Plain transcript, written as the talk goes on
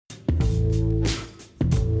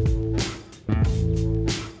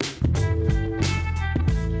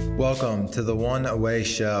Welcome to the One Away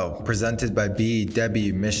Show, presented by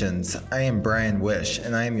BW Missions. I am Bryan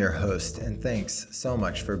and I am your host, and thanks so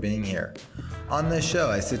much for being here. On this show,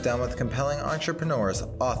 I sit down with compelling entrepreneurs,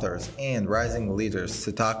 authors, and rising leaders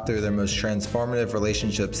to talk through their most transformative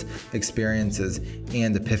relationships, experiences,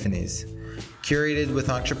 and epiphanies. Curated with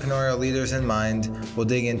entrepreneurial leaders in mind, we'll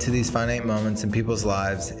dig into these finite moments in people's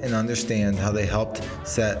lives and understand how they helped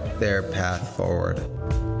set their path forward.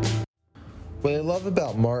 What I love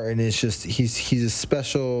about Martin is just he's a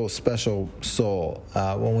special soul.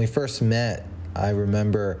 When we first met, I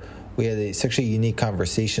remember we had such a unique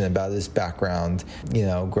conversation about his background,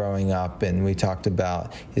 growing up, and we talked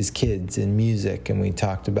about his kids and music, and we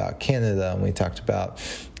talked about Canada, and we talked about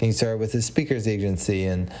he started with his speakers agency,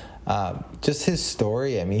 and just his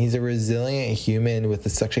story. I mean, he's a resilient human with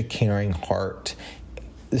such a caring heart.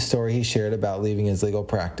 The story he shared about leaving his legal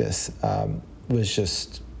practice was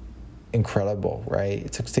just incredible, right?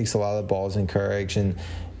 It takes a lot of balls and courage, and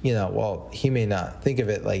while he may not think of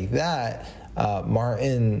it like that,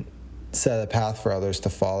 Martin set a path for others to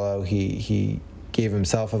follow. He gave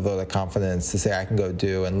himself a vote of confidence to say, I can go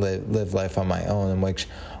do and live life on my own, in which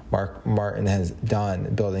Martin has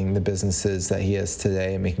done, building the businesses that he has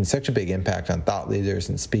today and making such a big impact on thought leaders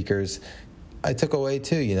and speakers. I took away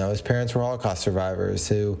too, his parents were Holocaust survivors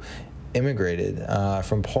who immigrated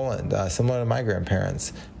from Poland, similar to my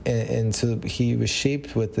grandparents. And so he was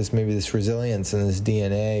shaped with this resilience and this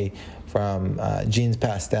DNA from genes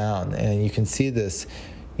passed down. And you can see this,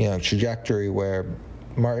 trajectory where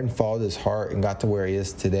Martin followed his heart and got to where he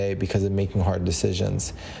is today because of making hard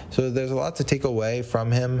decisions. So there's a lot to take away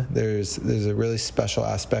from him. There's a really special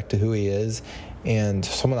aspect to who he is, and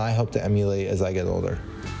someone I hope to emulate as I get older.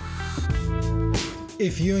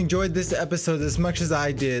 If you enjoyed this episode as much as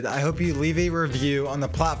I did, I hope you leave a review on the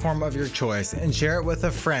platform of your choice and share it with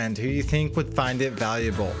a friend who you think would find it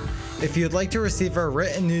valuable. If you'd like to receive our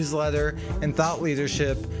written newsletter and thought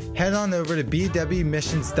leadership, head on over to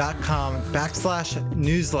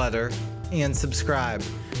bwmissions.com/newsletter and subscribe.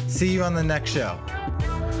 See you on the next show.